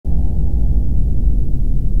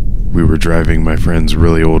We were driving my friend's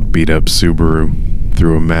really old beat-up Subaru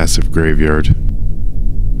through a massive graveyard.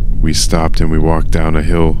 We stopped and we walked down a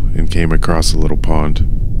hill and came across a little pond.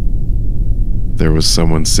 There was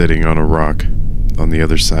someone sitting on a rock on the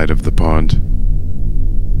other side of the pond.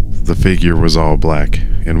 The figure was all black,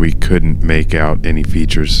 and we couldn't make out any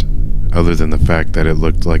features, other than the fact that it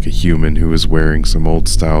looked like a human who was wearing some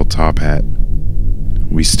old-style top hat.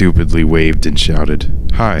 We stupidly waved and shouted,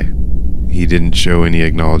 "Hi!" He didn't show any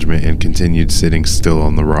acknowledgement and continued sitting still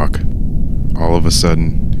on the rock. All of a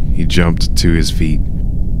sudden, he jumped to his feet,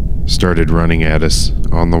 started running at us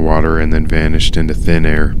on the water, and then vanished into thin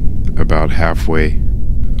air about halfway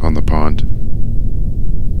on the pond.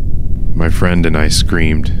 My friend and I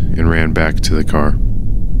screamed and ran back to the car.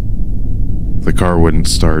 The car wouldn't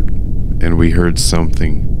start, and we heard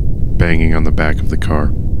something banging on the back of the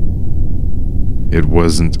car. It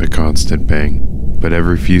wasn't a constant bang, but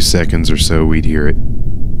every few seconds or so we'd hear it.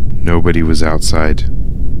 Nobody was outside,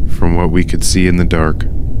 from what we could see in the dark,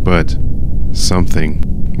 but something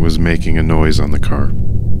was making a noise on the car.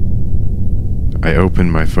 I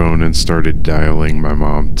opened my phone and started dialing my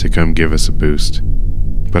mom to come give us a boost,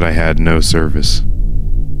 but I had no service.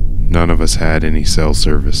 None of us had any cell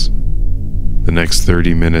service. The next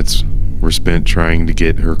 30 minutes were spent trying to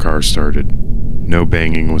get her car started. No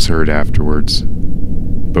banging was heard afterwards,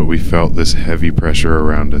 but we felt this heavy pressure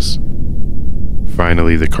around us.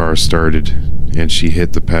 Finally, the car started, and she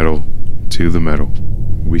hit the pedal to the metal.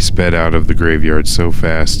 We sped out of the graveyard so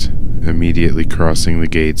fast, immediately crossing the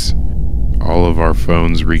gates. All of our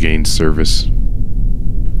phones regained service.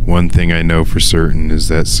 One thing I know for certain is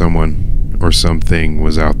that someone or something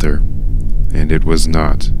was out there, and it was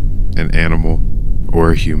not an animal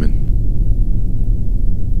or a human.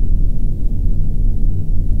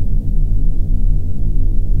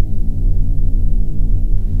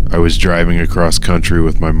 I was driving across country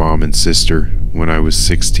with my mom and sister when I was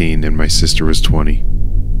 16 and my sister was 20.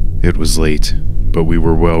 It was late, but we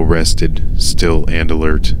were well rested, still and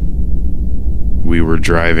alert. We were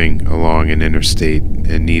driving along an interstate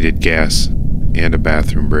and needed gas and a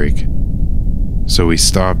bathroom break. So we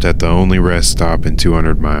stopped at the only rest stop in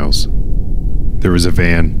 200 miles. There was a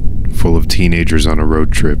van full of teenagers on a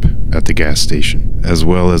road trip at the gas station, as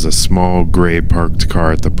well as a small gray parked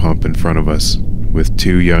car at the pump in front of us, with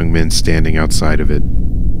two young men standing outside of it.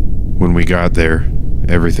 When we got there,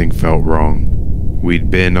 everything felt wrong.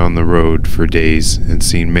 We'd been on the road for days and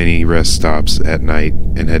seen many rest stops at night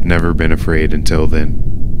and had never been afraid until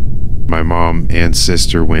then. My mom and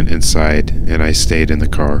sister went inside and I stayed in the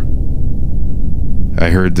car. I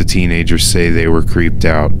heard the teenagers say they were creeped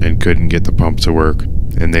out and couldn't get the pump to work,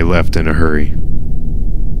 and they left in a hurry.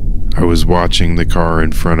 I was watching the car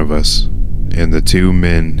in front of us, and the two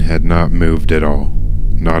men had not moved at all,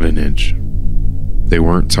 not an inch. They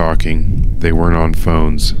weren't talking, they weren't on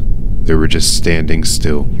phones, they were just standing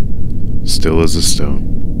still, still as a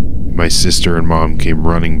stone. My sister and mom came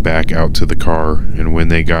running back out to the car, and when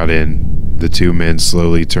they got in, the two men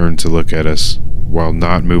slowly turned to look at us, while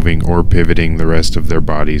not moving or pivoting the rest of their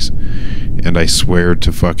bodies, and I swear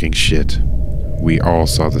to fucking shit, we all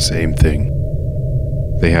saw the same thing.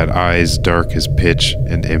 They had eyes dark as pitch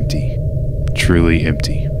and empty. Truly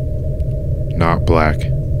empty. Not black,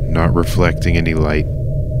 not reflecting any light,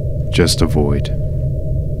 just a void.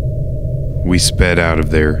 We sped out of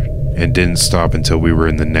there and didn't stop until we were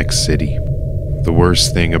in the next city. The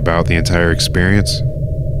worst thing about the entire experience?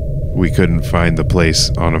 We couldn't find the place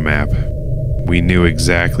on a map. We knew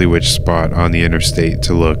exactly which spot on the interstate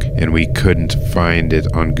to look, and we couldn't find it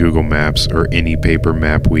on Google Maps or any paper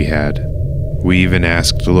map we had. We even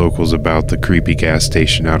asked the locals about the creepy gas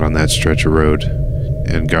station out on that stretch of road,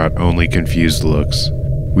 and got only confused looks.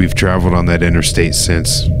 We've traveled on that interstate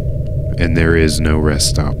since, and there is no rest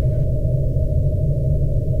stop.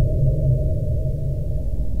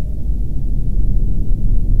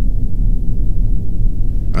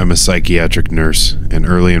 I'm a psychiatric nurse, and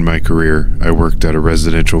early in my career, I worked at a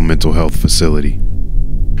residential mental health facility.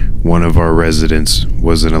 One of our residents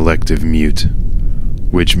was an elective mute,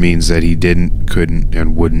 which means that he didn't, couldn't,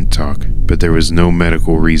 and wouldn't talk, but there was no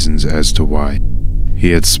medical reasons as to why. He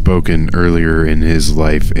had spoken earlier in his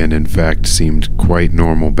life and in fact seemed quite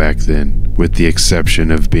normal back then, with the exception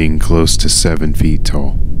of being close to 7 feet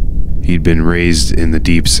tall. He'd been raised in the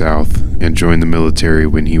Deep South and joined the military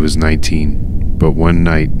when he was 19, but one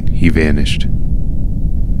night he vanished.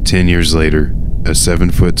 10 years later, a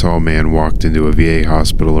 7-foot-tall man walked into a VA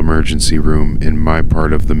hospital emergency room in my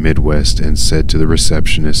part of the Midwest and said to the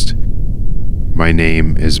receptionist, "My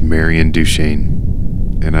name is Marion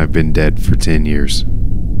Duchesne, and I've been dead for 10 years.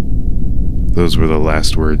 Those were the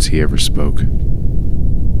last words he ever spoke.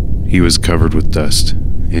 He was covered with dust,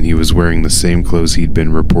 and he was wearing the same clothes he'd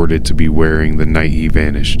been reported to be wearing the night he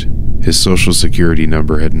vanished. His social security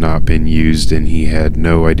number had not been used, and he had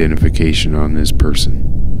no identification on his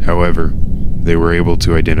person. However, they were able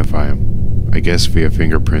to identify him, I guess via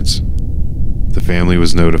fingerprints. The family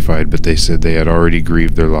was notified, but they said they had already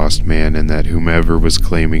grieved their lost man and that whomever was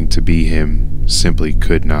claiming to be him simply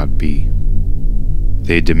could not be.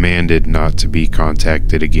 They demanded not to be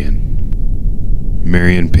contacted again.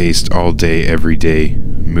 Marion paced all day every day,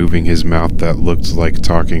 moving his mouth that looked like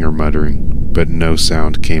talking or muttering, but no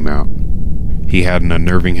sound came out. He had an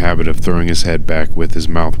unnerving habit of throwing his head back with his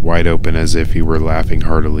mouth wide open as if he were laughing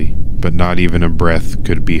heartily, but not even a breath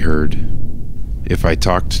could be heard. If I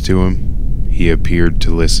talked to him, he appeared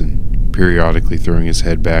to listen, periodically throwing his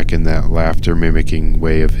head back in that laughter-mimicking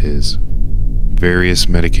way of his. Various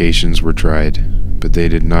medications were tried, but they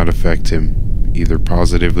did not affect him, either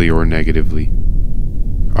positively or negatively.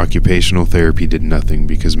 Occupational therapy did nothing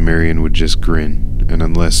because Marion would just grin, and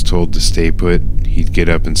unless told to stay put, he'd get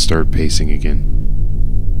up and start pacing again.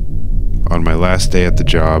 On my last day at the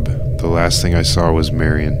job, the last thing I saw was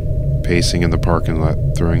Marion, pacing in the parking lot,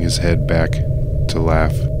 throwing his head back to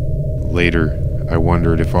laugh. Later, I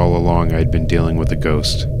wondered if all along I'd been dealing with a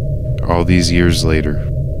ghost. All these years later,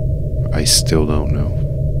 I still don't know.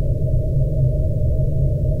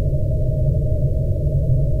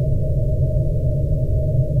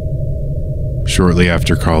 Shortly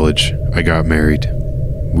after college, I got married.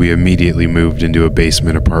 We immediately moved into a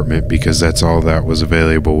basement apartment because that's all that was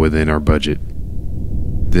available within our budget.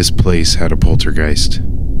 This place had a poltergeist,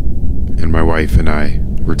 and my wife and I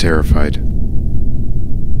were terrified.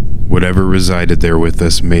 Whatever resided there with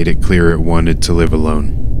us made it clear it wanted to live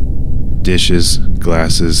alone. Dishes,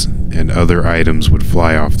 glasses, and other items would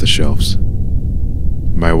fly off the shelves.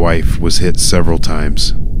 My wife was hit several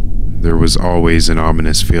times. There was always an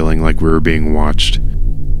ominous feeling like we were being watched.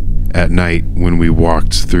 At night, when we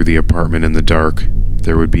walked through the apartment in the dark,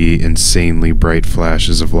 there would be insanely bright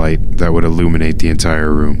flashes of light that would illuminate the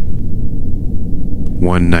entire room.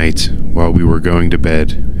 One night, while we were going to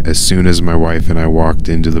bed, as soon as my wife and I walked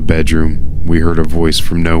into the bedroom, we heard a voice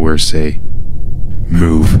from nowhere say,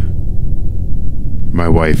 "Move." My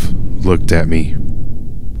wife looked at me.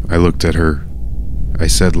 I looked at her. I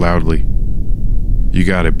said loudly, "You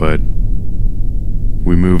got it, bud."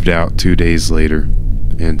 We moved out 2 days later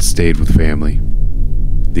and stayed with family.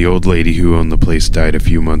 The old lady who owned the place died a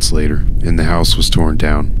few months later, and the house was torn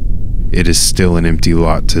down. It is still an empty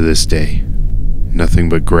lot to this day. Nothing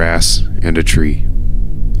but grass and a tree.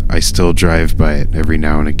 I still drive by it every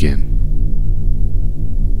now and again.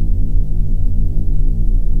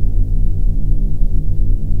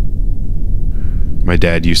 My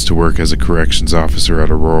dad used to work as a corrections officer at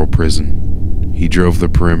a rural prison. He drove the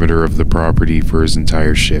perimeter of the property for his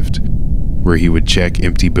entire shift, where he would check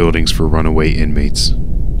empty buildings for runaway inmates.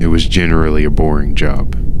 It was generally a boring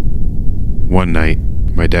job. One night,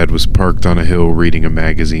 my dad was parked on a hill reading a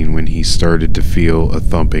magazine when he started to feel a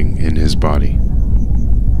thumping in his body.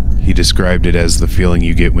 He described it as the feeling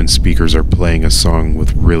you get when speakers are playing a song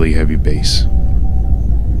with really heavy bass.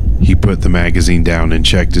 He put the magazine down and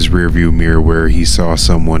checked his rearview mirror where he saw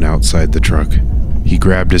someone outside the truck. He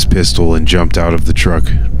grabbed his pistol and jumped out of the truck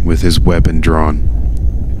with his weapon drawn.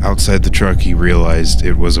 Outside the truck, he realized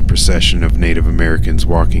it was a procession of Native Americans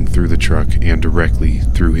walking through the truck and directly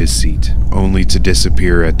through his seat, only to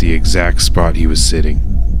disappear at the exact spot he was sitting.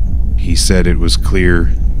 He said it was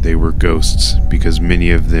clear they were ghosts because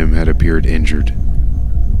many of them had appeared injured.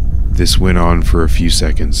 This went on for a few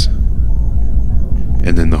seconds,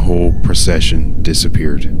 and then the whole procession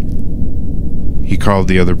disappeared. He called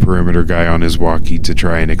the other perimeter guy on his walkie to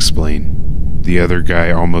try and explain. The other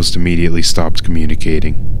guy almost immediately stopped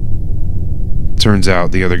communicating. Turns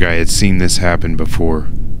out the other guy had seen this happen before,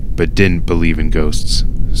 but didn't believe in ghosts,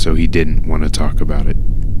 so he didn't want to talk about it.